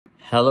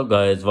Hello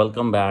guys,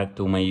 welcome back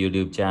to my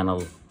YouTube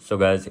channel. So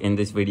guys, in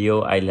this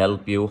video I'll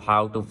help you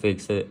how to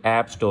fix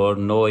App Store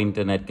no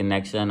internet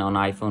connection on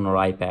iPhone or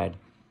iPad.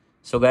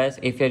 So guys,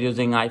 if you're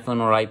using iPhone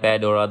or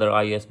iPad or other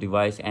iOS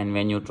device, and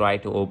when you try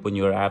to open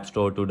your App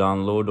Store to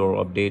download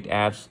or update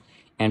apps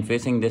and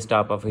facing this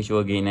type of issue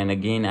again and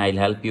again,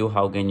 I'll help you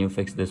how can you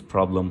fix this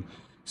problem.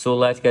 So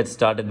let's get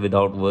started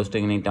without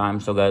wasting any time.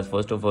 So guys,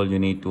 first of all, you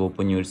need to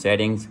open your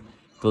settings,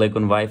 click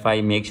on Wi-Fi,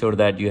 make sure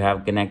that you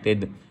have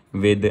connected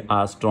with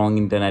a strong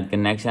internet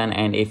connection,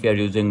 and if you're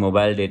using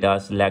mobile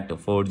data, select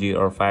 4G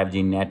or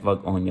 5G network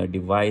on your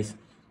device.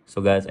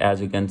 So guys,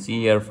 as you can see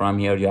here, from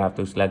here you have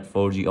to select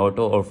 4G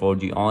auto or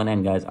 4G on,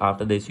 and guys,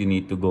 after this you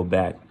need to go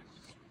back.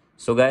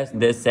 So guys,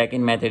 the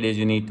second method is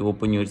you need to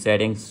open your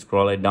settings,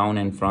 scroll it down,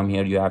 and from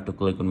here you have to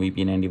click on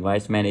VPN and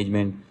device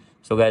management.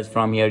 So guys,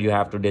 from here you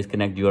have to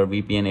disconnect your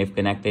VPN if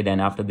connected,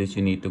 and after this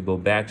you need to go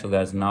back. So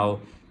guys,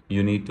 now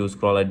you need to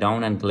scroll it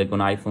down and click on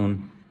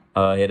iPhone.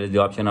 Here is the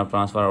option of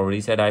transfer or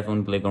reset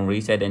iPhone. Click on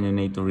reset and you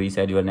need to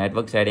reset your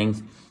network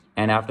settings,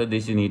 and after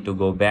this you need to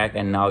go back,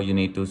 and now you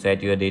need to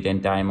set your date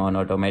and time on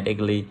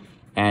automatically,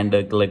 and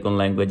click on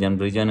language and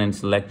region and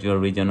select your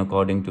region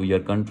according to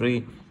your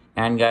country.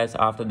 And guys,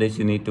 after this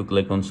you need to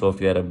click on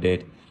software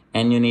update,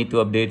 and you need to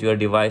update your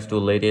device to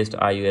latest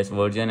iOS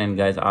version. And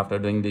guys, after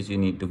doing this you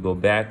need to go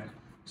back.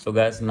 So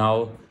guys,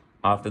 now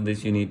after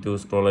this you need to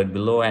scroll it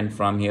below, and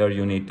from here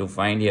you need to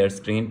find here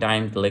screen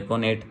time, click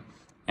on it,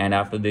 and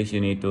after this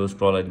you need to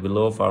scroll it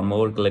below. For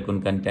more, click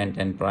on content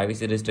and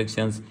privacy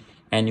restrictions,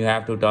 and you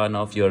have to turn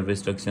off your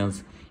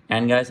restrictions.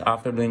 And guys,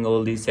 after doing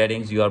all these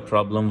settings, your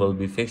problem will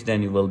be fixed,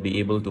 and you will be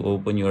able to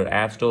open your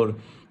App Store,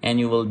 and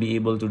you will be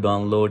able to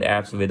download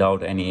apps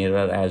without any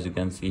error, as you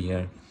can see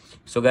here.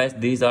 So guys,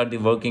 these are the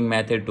working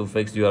method to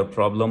fix your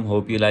problem.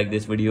 Hope you like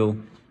this video.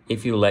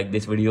 If you like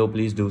this video,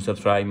 please do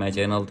subscribe my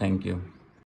channel. Thank you.